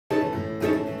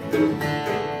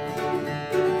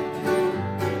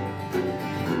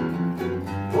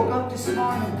Woke up this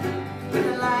morning with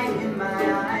a light in my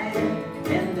eye,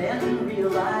 and then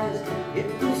realized it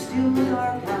was still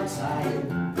dark outside.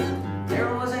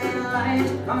 There was a light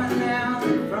coming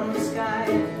down from the sky.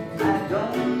 I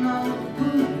don't know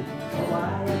who or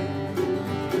why.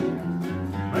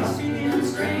 Must be them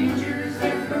strangers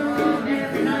that come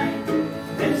every night.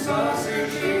 Them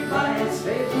saucer-shaped lights,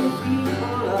 they will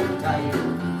people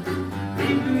uptight.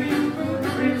 They do